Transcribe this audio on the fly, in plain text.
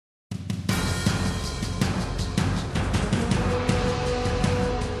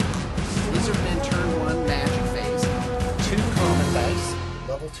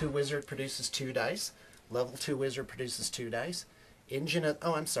2 wizard produces 2 dice. Level 2 wizard produces 2 dice.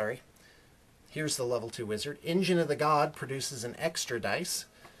 Oh, I'm sorry. Here's the level 2 wizard. Engine of the God produces an extra dice.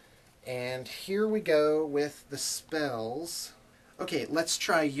 And here we go with the spells. Okay, let's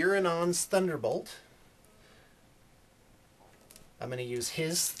try Uranon's Thunderbolt. I'm going to use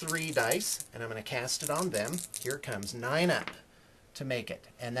his 3 dice, and I'm going to cast it on them. Here it comes, 9 up to make it.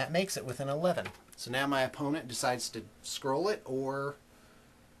 And that makes it with an 11. So now my opponent decides to scroll it or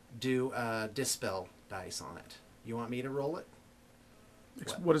do a Dispel dice on it. You want me to roll it?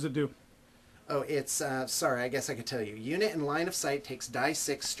 What does it do? Oh, it's, sorry, I guess I could tell you. Unit in line of sight takes die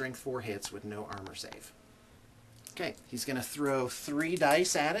 6, strength 4 hits with no armor save. Okay, he's going to throw 3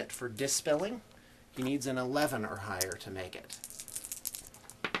 dice at it for dispelling. He needs an 11 or higher to make it.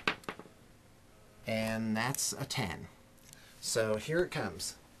 And that's a 10. So here it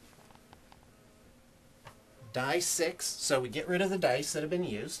comes. Die 6, so we get rid of the dice that have been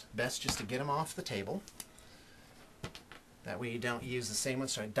used. Best just to get them off the table. That way you don't use the same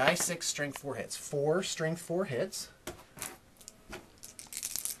ones. So die 6, strength 4 hits. 4 strength 4 hits.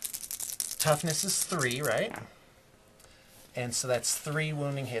 Toughness is 3, right? And so that's 3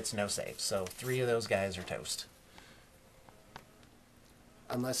 wounding hits, no save. So 3 of those guys are toast.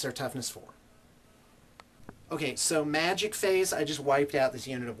 Unless they're toughness 4. Okay, so magic phase, I just wiped out this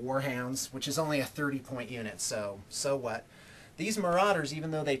unit of Warhounds, which is only a 30-point unit, so what? These Marauders,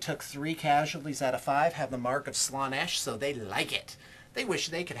 even though they took 3 casualties out of 5, have the mark of Slaanesh, so they like it. They wish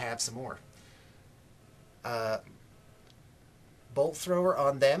they could have some more. Bolt Thrower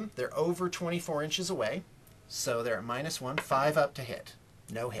on them, they're over 24 inches away, so they're at -1, 5 up to hit.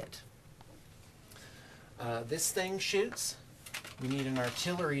 No hit. This thing shoots. We need an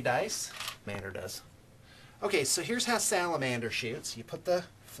artillery dice. Commander does. Okay, so here's how Salamander shoots. You put the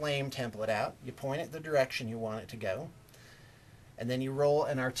flame template out, you point it the direction you want it to go, and then you roll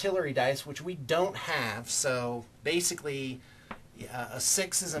an artillery dice, which we don't have, so basically a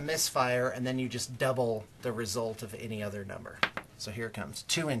 6 is a misfire, and then you just double the result of any other number. So here it comes,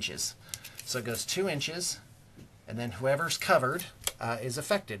 2 inches. So it goes 2 inches, and then whoever's covered is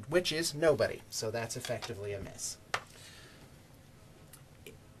affected, which is nobody. So that's effectively a miss.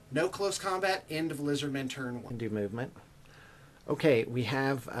 No close combat, end of Lizardmen turn 1. Do movement. Okay, we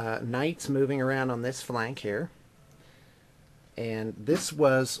have knights moving around on this flank here. And this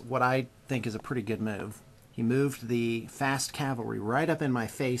was what I think is a pretty good move. He moved the fast cavalry right up in my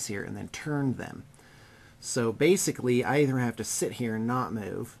face here and then turned them. So basically, I either have to sit here and not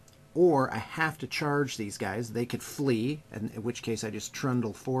move, or I have to charge these guys. They could flee, in which case I just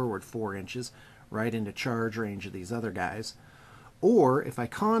trundle forward 4 inches right into charge range of these other guys. Or if I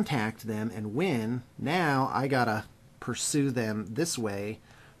contact them and win, now I gotta pursue them this way,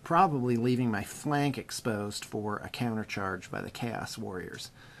 probably leaving my flank exposed for a countercharge by the Chaos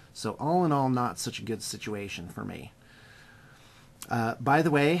Warriors. So all in all, not such a good situation for me. By the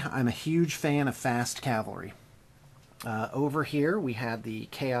way, I'm a huge fan of fast cavalry. Over here we had the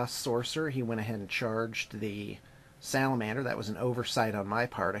Chaos Sorcerer. He went ahead and charged the Salamander. That was an oversight on my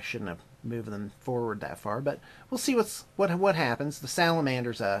part. I shouldn't have moved them forward that far, but we'll see what happens. The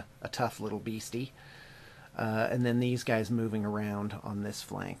Salamander's a tough little beastie. And then these guys moving around on this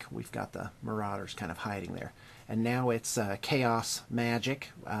flank. We've got the Marauders kind of hiding there. And now it's Chaos Magic.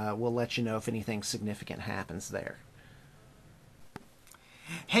 We'll let you know if anything significant happens there.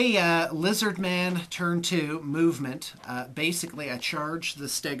 Hey, Lizardman turn 2, movement. Basically, I charged the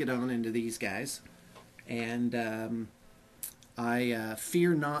Stegodon into these guys. And I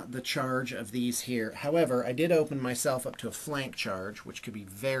fear not the charge of these here. However, I did open myself up to a flank charge, which could be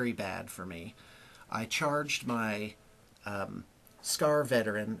very bad for me. I charged my Scar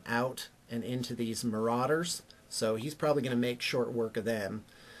Veteran out and into these Marauders, so he's probably going to make short work of them,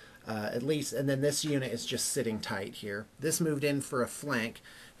 at least. And then this unit is just sitting tight here. This moved in for a flank.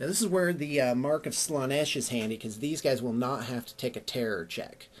 Now this is where the Mark of Slaanesh is handy, because these guys will not have to take a terror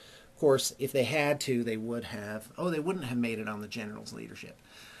check. Of course, if they had to, they would have. Oh, they wouldn't have made it on the General's leadership.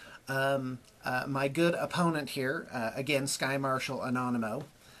 My good opponent here, again, Sky Marshal Anonymo,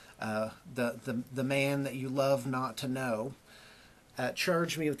 the man that you love not to know,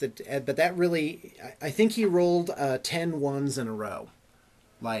 charged me with the... but that really... I think he rolled 10 ones in a row.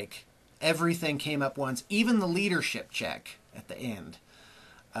 Like, everything came up once, even the leadership check at the end.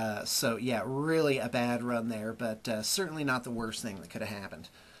 So, yeah, really a bad run there, but certainly not the worst thing that could have happened.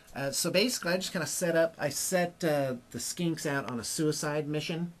 So basically, I just kind of set the skinks out on a suicide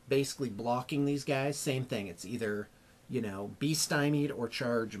mission, basically blocking these guys. Same thing. It's either, you know, be stymied or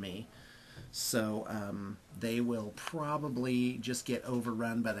charge me. So they will probably just get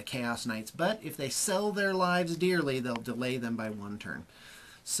overrun by the Chaos Knights. But if they sell their lives dearly, they'll delay them by 1 turn.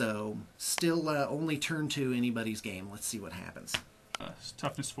 So still only turn 2 anybody's game. Let's see what happens.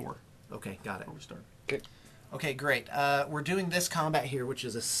 Toughness 4. Okay, got it. Before we start. Okay. Okay, great. We're doing this combat here, which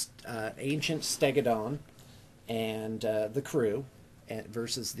is a ancient Stegodon and the crew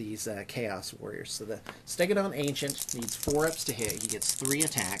versus these Chaos Warriors. So the Stegodon Ancient needs 4 ups to hit. He gets 3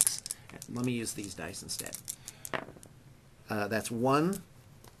 attacks. Let me use these dice instead. That's 1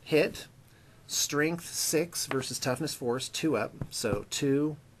 hit, Strength 6 versus Toughness 4 is 2 up. So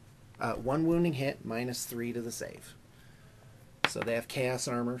 1 wounding hit minus 3 to the save. So they have Chaos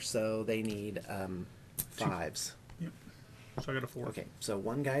Armor, so they need 5s. Yep. So I got a 4. Okay, so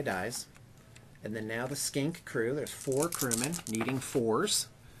 1 guy dies. And then now the Skink crew, there's 4 crewmen needing 4s.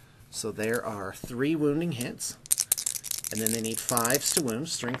 So there are 3 wounding hits. And then they need 5s to wound,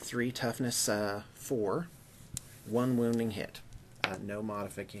 Strength 3, Toughness 4. 1 wounding hit. No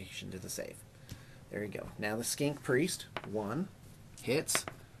modification to the save. There you go. Now the Skink priest, 1 hits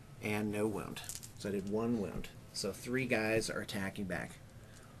and no wound. So I did 1 wound. So 3 guys are attacking back.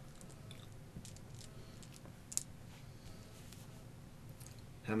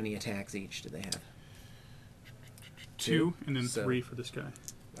 How many attacks each do they have? 2 and then So- 3 for this guy.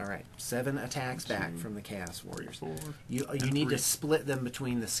 All right, 7 attacks back from the Chaos Warriors. 4. You and need 3. to split them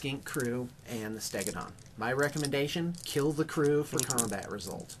between the Skink crew and the Stegodon. My recommendation, kill the crew for combat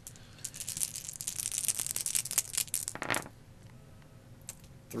result.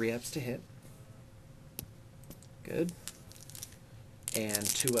 3 ups to hit. Good. And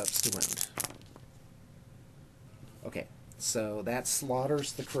 2 ups to wound. Okay, so that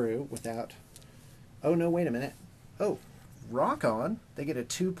slaughters the crew without... Oh, no, wait a minute. Oh, rock on. They get a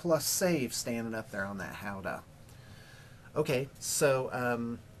 2+ save standing up there on that howdah. Okay,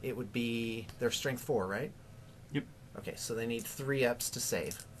 so it would be their strength 4, right? Yep. Okay, so they need 3 ups to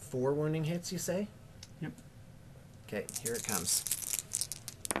save. 4 wounding hits, you say? Yep. Okay, here it comes.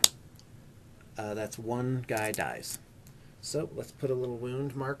 That's 1 guy dies. So let's put a little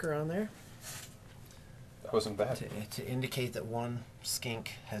wound marker on there That wasn't bad. to indicate that 1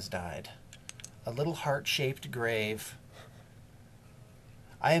 skink has died. A little heart-shaped grave.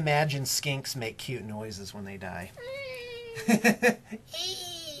 I imagine skinks make cute noises when they die.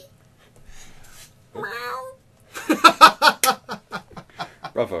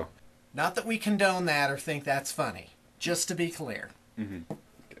 Bravo. Not that we condone that or think that's funny. Just to be clear. Mm-hmm.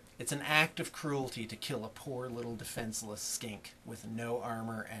 It's an act of cruelty to kill a poor little defenseless skink with no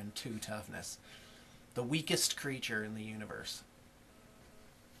armor and 2 toughness. The weakest creature in the universe.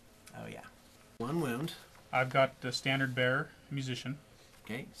 Oh yeah. 1 wound. I've got the standard bearer, musician.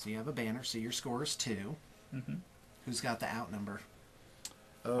 Okay, so you have a banner, so your score is 2. Mm-hmm. Who's got the outnumber?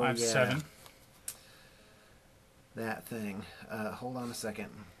 Oh, I have yeah. 7. That thing. Hold on a second.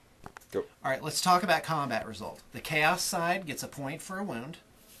 Go. All right, let's talk about combat result. The Chaos side gets a point for a wound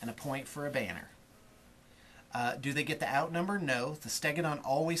and a point for a banner. Do they get the outnumber? No. The Stegodon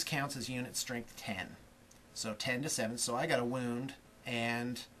always counts as unit strength 10. So 10 to 7. So I got a wound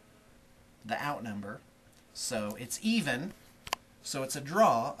and the outnumber. So it's even. So it's a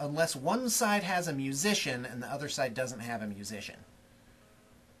draw unless one side has a musician and the other side doesn't have a musician.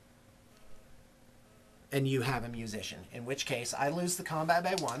 And you have a musician, in which case I lose the combat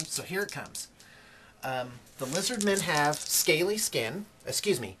by 1. So here it comes. The Lizardmen have scaly skin,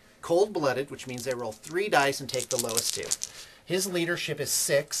 cold-blooded, which means they roll 3 dice and take the lowest 2. His leadership is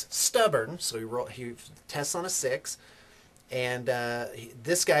 6, stubborn, so he tests on a 6, and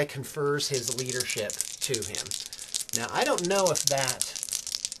this guy confers his leadership to him. Now, I don't know if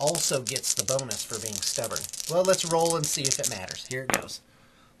that also gets the bonus for being stubborn. Well, let's roll and see if it matters. Here it goes.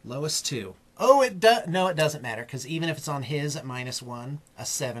 Lowest 2. Oh, it does. No, it doesn't matter, because even if it's on his at -1, a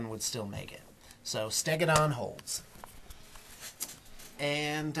 7 would still make it. So Stegodon holds.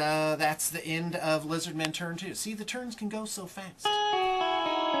 And that's the end of Lizardmen turn 2. See, the turns can go so fast.